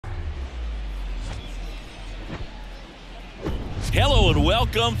Hello and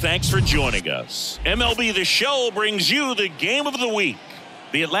welcome. Thanks for joining us. MLB The Show brings you the game of the week.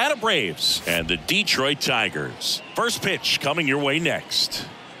 The Atlanta Braves and the Detroit Tigers. First pitch coming your way next.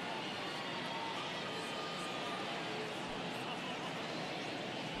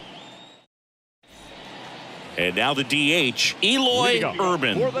 And now the DH, Eloy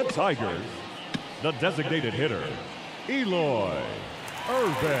Urban. For the Tigers, the designated hitter, Eloy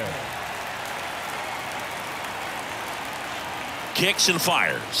Urban. Kicks and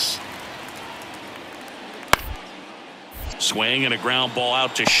fires. Swing and a ground ball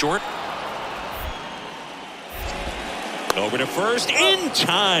out to short. Over to first in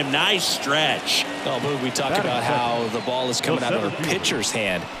time. Nice stretch. Oh, Boog, we talked about how the ball is coming out of a pitcher's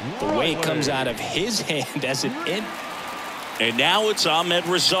hand. The way it comes out of his hand as it in. And now it's Ahmed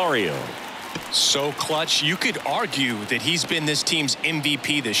Rosario. So clutch. You could argue that he's been this team's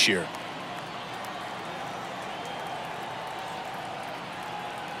MVP this year.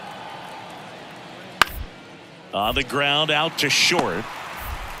 On the ground out to short.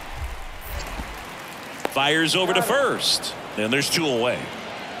 Fires over to first. And there's two away.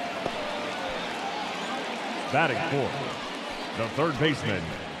 Batting fourth, the third baseman,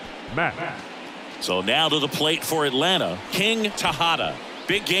 Matt. So now to the plate for Atlanta, King Tejada.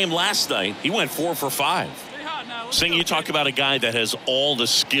 Big game last night. He went 4 for 5. Sing, you talk about a guy that has all the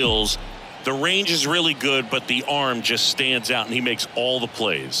skills. The range is really good, but the arm just stands out, and he makes all the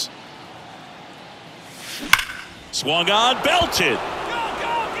plays. Swung on, belted.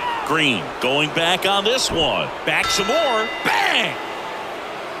 Green going back on this one. Back some more. Bang!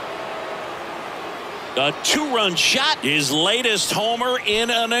 A 2-run shot. His latest homer in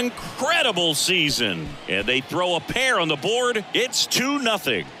an incredible season. And they throw a pair on the board. It's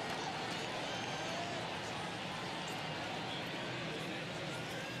 2-0.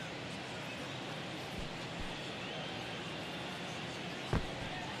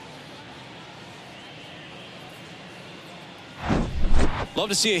 Love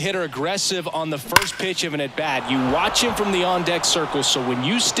to see a hitter aggressive on the first pitch of an at-bat. You watch him from the on-deck circle, so when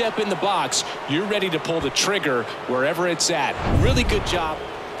you step in the box, you're ready to pull the trigger wherever it's at. Really good job.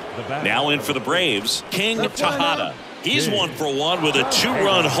 Now in for the Braves, King Tejada. He's 1 for 1 with a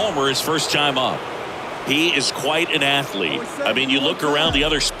 2-run homer his first time up. He is quite an athlete. I mean, you look around the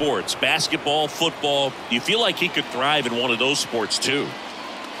other sports, basketball, football, you feel like he could thrive in one of those sports too.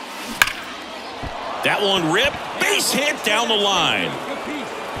 That one ripped, base hit down the line.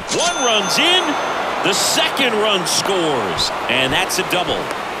 One runs in, the second run scores, and that's a double.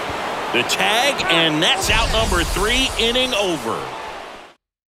 The tag, and that's out number 3, inning over.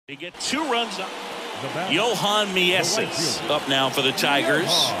 They get 2 runs up. Johan Mieses up now for the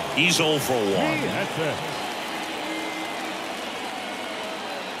Tigers. He's 0 for 1.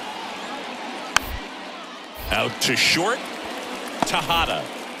 Out to short, Tejada.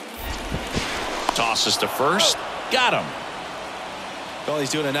 Tosses to first. Got him. Well,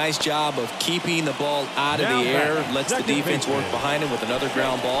 he's doing a nice job of keeping the ball out of the air. Lets the defense work behind him with another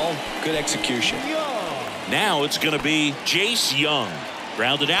ground ball. Good execution. Now it's going to be Jace Young.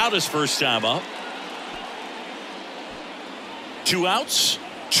 Grounded out his first time up. 2 outs,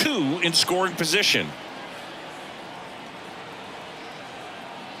 2 in scoring position.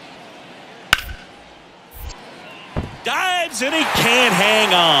 Dives and he can't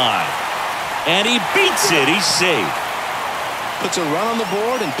hang on. And he beats it. He's safe. Puts a run on the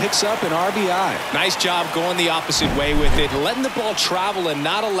board and picks up an RBI. Nice job going the opposite way with it. Letting the ball travel and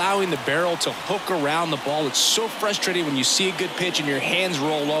not allowing the barrel to hook around the ball. It's so frustrating when you see a good pitch and your hands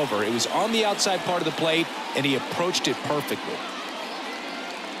roll over. It was on the outside part of the plate, and he approached it perfectly.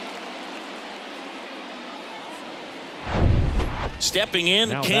 Stepping in,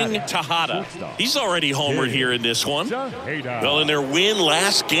 King Tejada. He's already homered here in this one. Well, in their win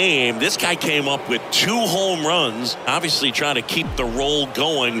last game, this guy came up with 2 home runs, obviously trying to keep the roll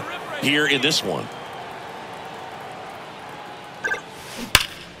going here in this one.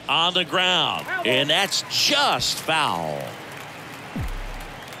 On the ground, and that's just foul.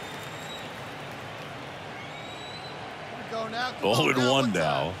 Oh, and 1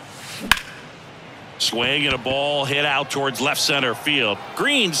 now. Swing and a ball hit out towards left center field.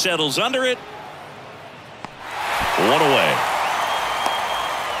 Green settles under it. 1 away.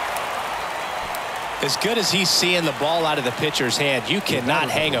 As good as he's seeing the ball out of the pitcher's hand, you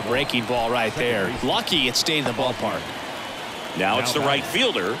cannot hang a breaking ball right there. Lucky it stayed in the ballpark. Now it's the right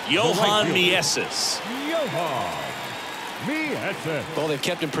fielder, Johan Mieses. Well, they've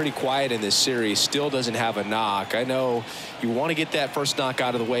kept him pretty quiet in this series. Still doesn't have a knock. I know you want to get that first knock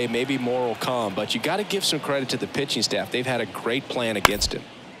out of the way. Maybe more will come, but you got to give some credit to the pitching staff. They've had a great plan against him.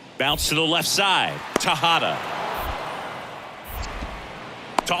 Bounce to the left side. Tejada.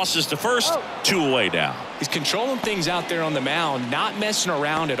 Tosses to first, 2 away now. He's controlling things out there on the mound, not messing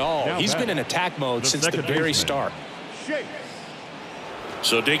around at all. Now He's been in attack mode since the very start.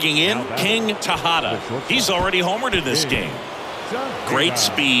 So digging in, King Tejada. He's already homered in this game. Great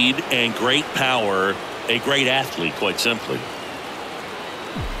speed and great power. A great athlete, quite simply.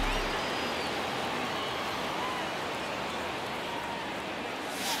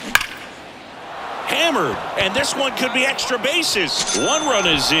 Hammered, and this one could be extra bases. 1 run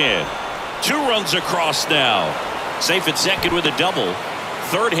is in. 2 runs across now. Safe at second with a double.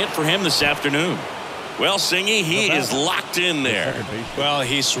 3rd hit for him this afternoon. Well, Singy, he is locked in there. Well,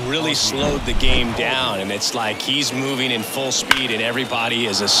 he's really slowed the game down, and it's like he's moving in full speed, and everybody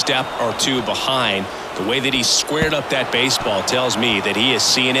is a step or 2 behind. The way that he squared up that baseball tells me that he is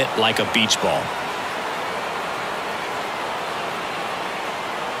seeing it like a beach ball.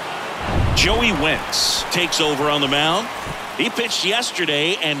 Joey Wentz takes over on the mound. He pitched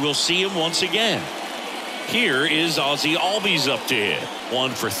yesterday, and we'll see him once again. Here is Ozzie Albies up to hit.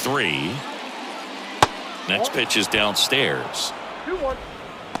 1 for 3. Next pitch is downstairs. 2-1.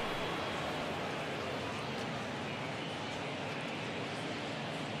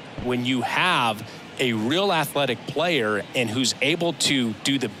 When you have a real athletic player and who's able to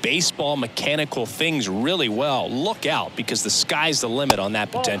do the baseball mechanical things really well, look out, because the sky's the limit on that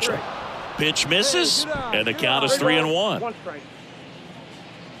potential. Pitch misses, and the count is 3-1. 1 strike.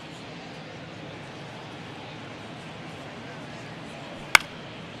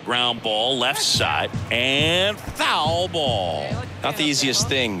 Ground ball left side, and foul ball. Not the easiest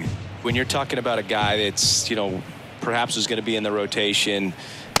thing when you're talking about a guy that's, perhaps is going to be in the rotation,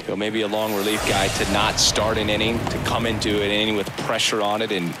 maybe a long relief guy, to not start an inning, to come into an inning with pressure on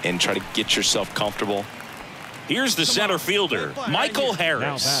it and try to get yourself comfortable. Here's the center fielder, Michael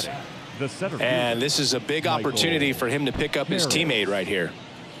Harris. And this is a big opportunity for him to pick up his teammate right here.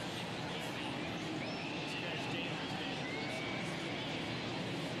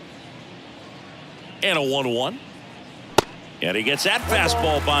 And a 1-1. And he gets that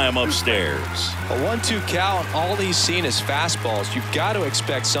fastball by him upstairs. A 1-2 count. All he's seen is fastballs. You've got to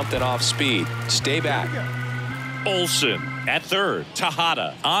expect something off speed. Stay back. Olson at third.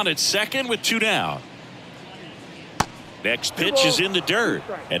 Tejada on at second with 2 down. Next pitch is in the dirt,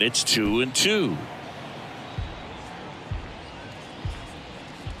 and it's 2-2.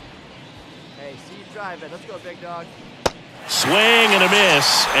 Hey, see you drive it. Let's go, big dog. Swing and a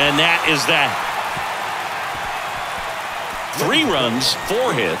miss, and that is that. 3 runs,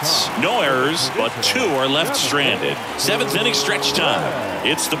 4 hits, no errors, but 2 are left stranded. 7th inning stretch time.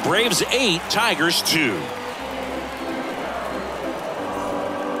 It's the Braves 8, Tigers 2.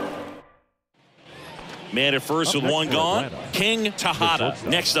 Man at first with 1 gone. King Tejada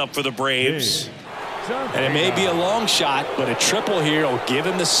next up for the Braves. And it may be a long shot, but a triple here will give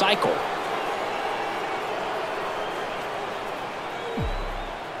him the cycle.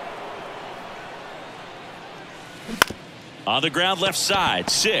 On the ground left side,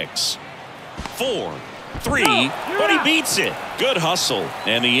 6, 4, 3, but he beats it. Good hustle,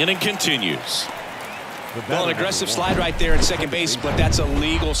 and the inning continues. Well, an aggressive slide right there at second base, but that's a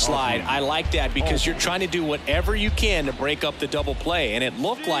legal slide. I like that because you're trying to do whatever you can to break up the double play, and it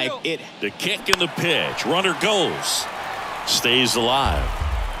looked like it. The kick and the pitch. Runner goes. Stays alive.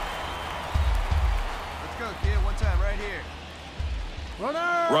 Let's go, kid. 1 time right here.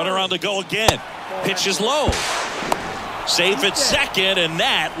 Runner on the go again. Pitch is low. Safe at second, and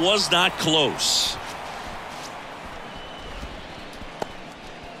that was not close.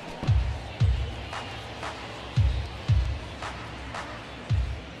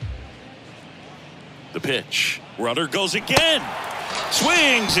 The pitch. Runner goes again.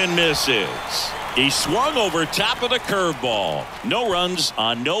 Swings and misses. He swung over top of the curveball. No runs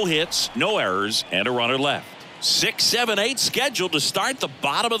on no hits, no errors, and a runner left. 6, 7, 8 scheduled to start the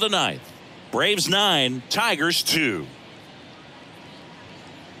bottom of the 9th. Braves 9, Tigers 2.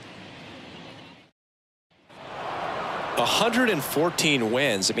 114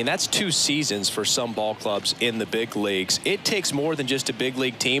 wins. I mean, that's 2 seasons for some ball clubs in the big leagues. It takes more than just a big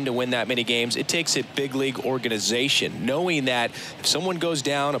league team to win that many games. It takes a big league organization, knowing that if someone goes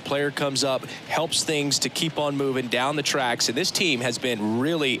down, a player comes up, helps things to keep on moving down the tracks. And this team has been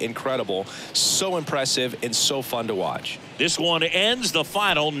really incredible, so impressive, and so fun to watch. This one ends the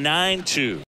final 9-2.